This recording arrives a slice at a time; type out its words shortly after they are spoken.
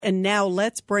And now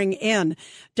let's bring in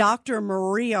Dr.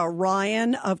 Maria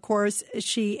Ryan. Of course,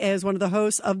 she is one of the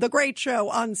hosts of The Great Show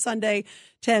on Sunday,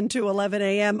 10 to 11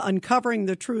 a.m., Uncovering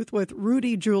the Truth with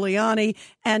Rudy Giuliani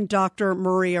and Dr.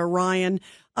 Maria Ryan.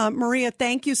 Maria,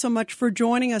 thank you so much for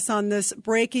joining us on this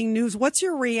breaking news. What's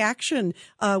your reaction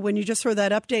when you just heard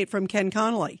that update from Ken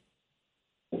Connolly?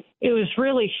 It was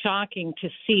really shocking to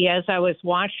see as I was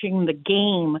watching the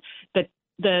game that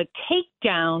the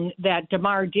takedown that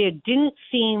DeMar didn't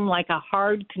seem like a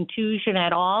hard contusion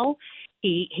at all.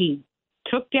 He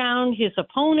took down his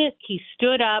opponent. He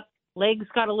stood up, legs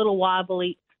got a little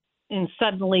wobbly, and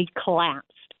suddenly collapsed.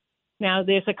 Now,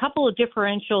 there's a couple of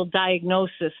differential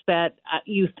diagnoses that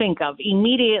you think of.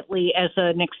 Immediately, as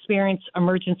an experienced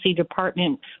emergency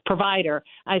department provider,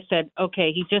 I said,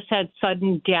 okay, he just had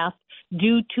sudden death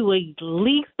due to a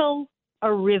lethal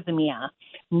arrhythmia,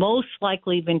 most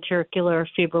likely ventricular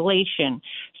fibrillation.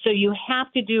 So you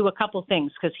have to do a couple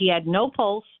things because he had no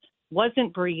pulse,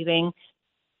 wasn't breathing.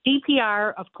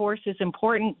 CPR, of course, is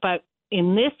important, but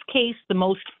in this case, the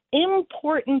most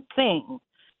important thing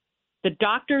the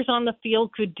doctors on the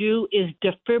field could do is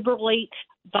defibrillate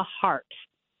the heart.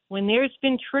 When there's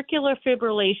ventricular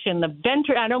fibrillation,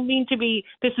 I don't mean to be,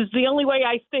 this is the only way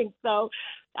I think, though,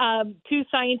 too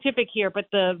scientific here, but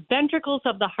the ventricles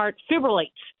of the heart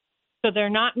fibrillate. So they're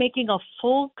not making a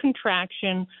full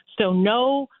contraction, so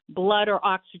no blood or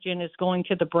oxygen is going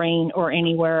to the brain or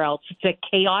anywhere else. It's a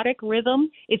chaotic rhythm.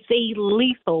 It's a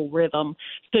lethal rhythm.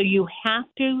 So you have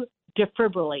to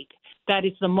defibrillate. That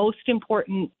is the most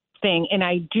important thing. And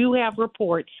I do have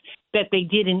reports that they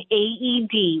did an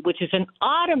AED, which is an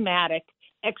automatic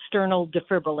external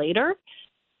defibrillator.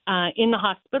 In the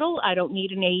hospital, I don't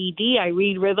need an AED. I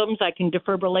read rhythms. I can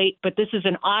defibrillate. But this is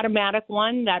an automatic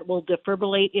one that will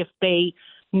defibrillate if they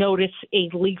notice a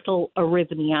lethal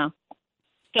arrhythmia.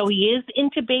 So he is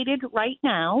intubated right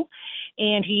now,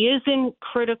 and he is in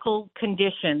critical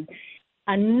condition.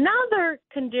 Another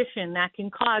condition that can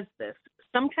cause this,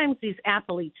 sometimes these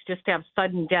athletes just have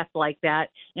sudden death like that,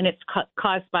 and it's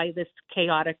caused by this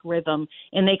chaotic rhythm,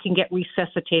 and they can get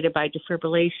resuscitated by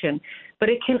defibrillation. But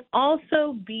it can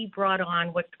also be brought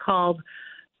on what's called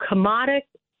commotio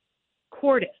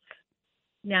cordis.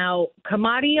 Now,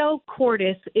 commotio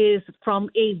cordis is from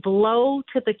a blow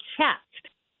to the chest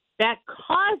that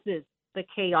causes the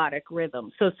chaotic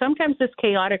rhythm. So sometimes this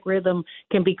chaotic rhythm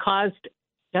can be caused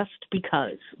just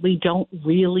because. We don't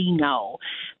really know.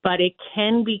 But it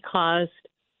can be caused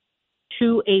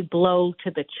to a blow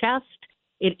to the chest.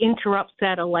 It interrupts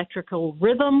that electrical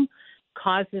rhythm,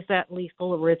 causes that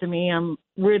lethal arrhythmia,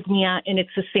 and it's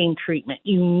the same treatment.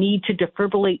 You need to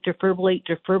defibrillate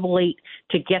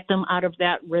to get them out of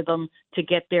that rhythm, to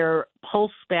get their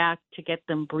pulse back, to get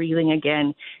them breathing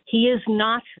again. He is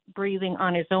not breathing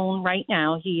on his own right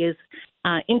now. He is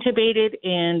intubated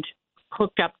and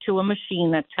hooked up to a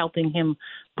machine that's helping him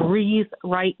breathe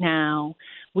right now.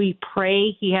 We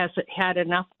pray he has had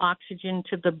enough oxygen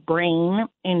to the brain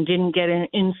and didn't get an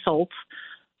insult,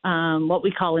 what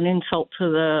we call an insult to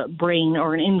the brain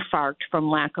or an infarct from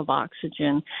lack of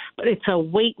oxygen. But it's a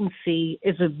wait and see.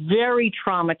 It's a very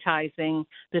traumatizing.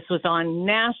 This was on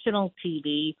national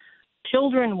TV.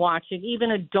 Children watch it.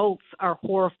 Even adults are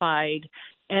horrified.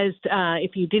 As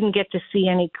if you didn't get to see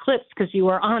any clips because you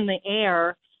were on the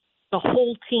air, the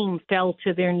whole team fell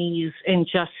to their knees and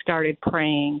just started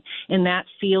praying. In that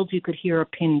field, you could hear a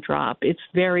pin drop. It's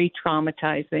very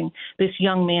traumatizing. This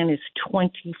young man is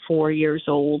 24 years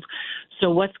old.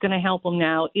 So what's going to help him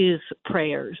now is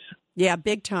prayers. Yeah,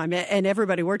 big time. And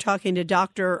everybody, we're talking to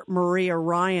Dr. Maria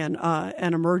Ryan,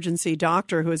 an emergency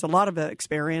doctor who has a lot of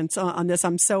experience on this.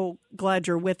 I'm so glad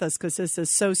you're with us because this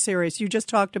is so serious. You just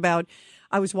talked about,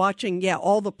 I was watching,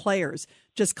 all the players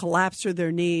just collapse to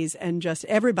their knees and just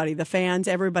everybody, the fans,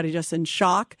 everybody just in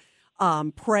shock,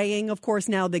 praying. Of course,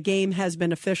 now the game has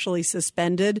been officially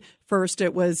suspended. First,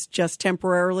 it was just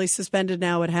temporarily suspended.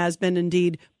 Now it has been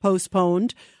indeed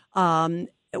postponed.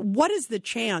 What is the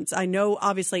chance? I know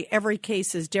obviously every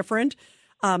case is different,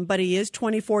 but he is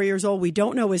 24 years old. We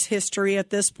don't know his history at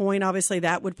this point. Obviously,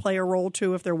 that would play a role,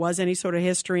 too, if there was any sort of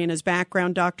history in his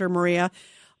background, Dr. Maria.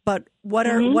 But what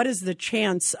is the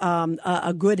chance,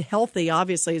 a good, healthy,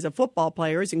 obviously, as a football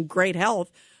player, is in great health,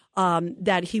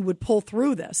 that he would pull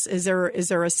through this? Is there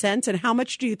a sense? And how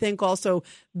much do you think also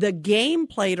the game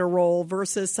played a role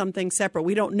versus something separate?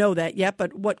 We don't know that yet,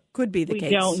 but what could be the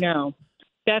case? We don't know.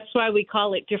 That's why we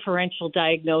call it differential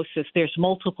diagnosis. There's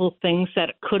multiple things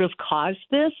that could have caused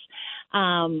this.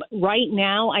 Right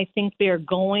now, I think they're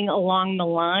going along the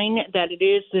line that it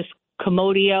is this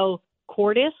commotio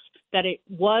cordis, that it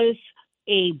was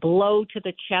a blow to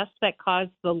the chest that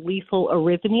caused the lethal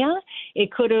arrhythmia.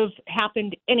 It could have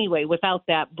happened anyway without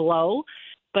that blow,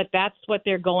 but that's what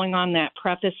they're going on that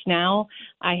preface now.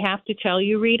 I have to tell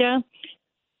you, Rita,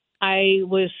 I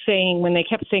was saying when they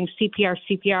kept saying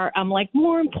CPR, I'm like,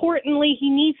 more importantly, he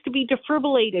needs to be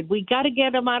defibrillated. We got to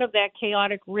get him out of that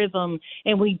chaotic rhythm.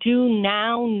 And we do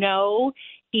now know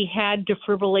he had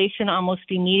defibrillation almost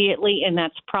immediately, and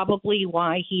that's probably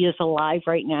why he is alive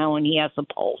right now and he has a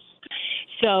pulse.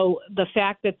 So the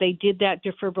fact that they did that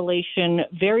defibrillation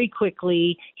very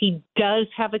quickly, he does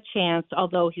have a chance,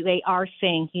 although they are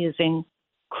saying he is in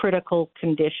critical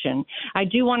condition. I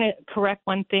do want to correct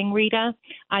one thing, Rita.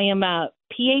 I am a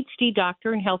PhD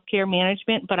doctor in healthcare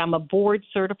management, but I'm a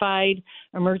board-certified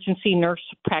emergency nurse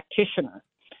practitioner.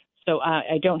 So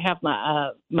I don't have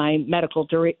my medical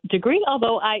degree,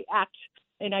 although I act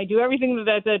and I do everything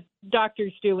that the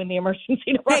doctors do in the emergency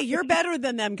department. Hey, you're better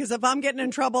than them, because if I'm getting in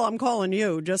trouble, I'm calling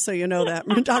you, just so you know that,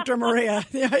 Dr. Maria.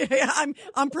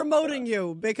 I'm promoting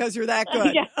you because you're that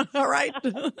good. Yeah. All right.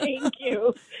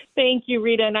 Thank you,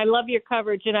 Rita, and I love your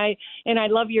coverage, and I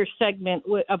love your segment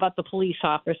about the police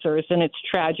officers, and it's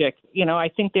tragic. You know, I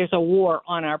think there's a war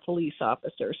on our police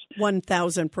officers.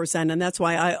 1,000%, and that's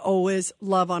why I always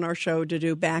love on our show to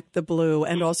do Back the Blue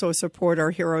and also support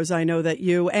our heroes. I know that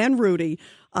you and Rudy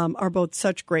are both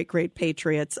such great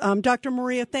patriots. Dr.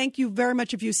 Maria, thank you very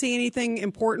much. If you see anything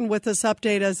important with this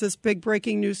update as this big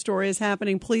breaking news story is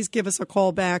happening, please give us a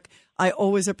call back. I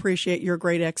always appreciate your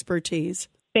great expertise.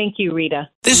 Thank you, Rita.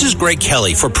 This is Greg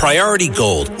Kelly for Priority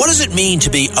Gold. What does it mean to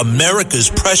be America's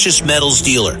precious metals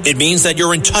dealer? It means that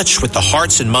you're in touch with the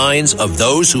hearts and minds of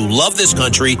those who love this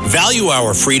country, value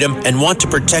our freedom, and want to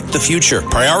protect the future.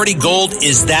 Priority Gold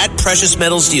is that precious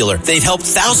metals dealer. They've helped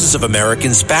thousands of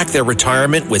Americans back their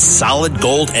retirement with solid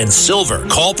gold and silver.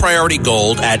 Call Priority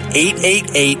Gold at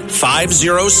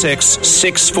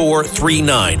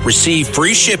 888-506-6439. Receive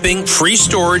free shipping, free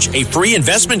storage, a free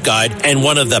investment guide, and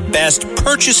one of the best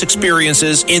purchase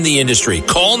experiences in the industry.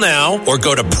 Call now or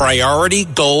go to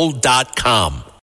PriorityGold.com.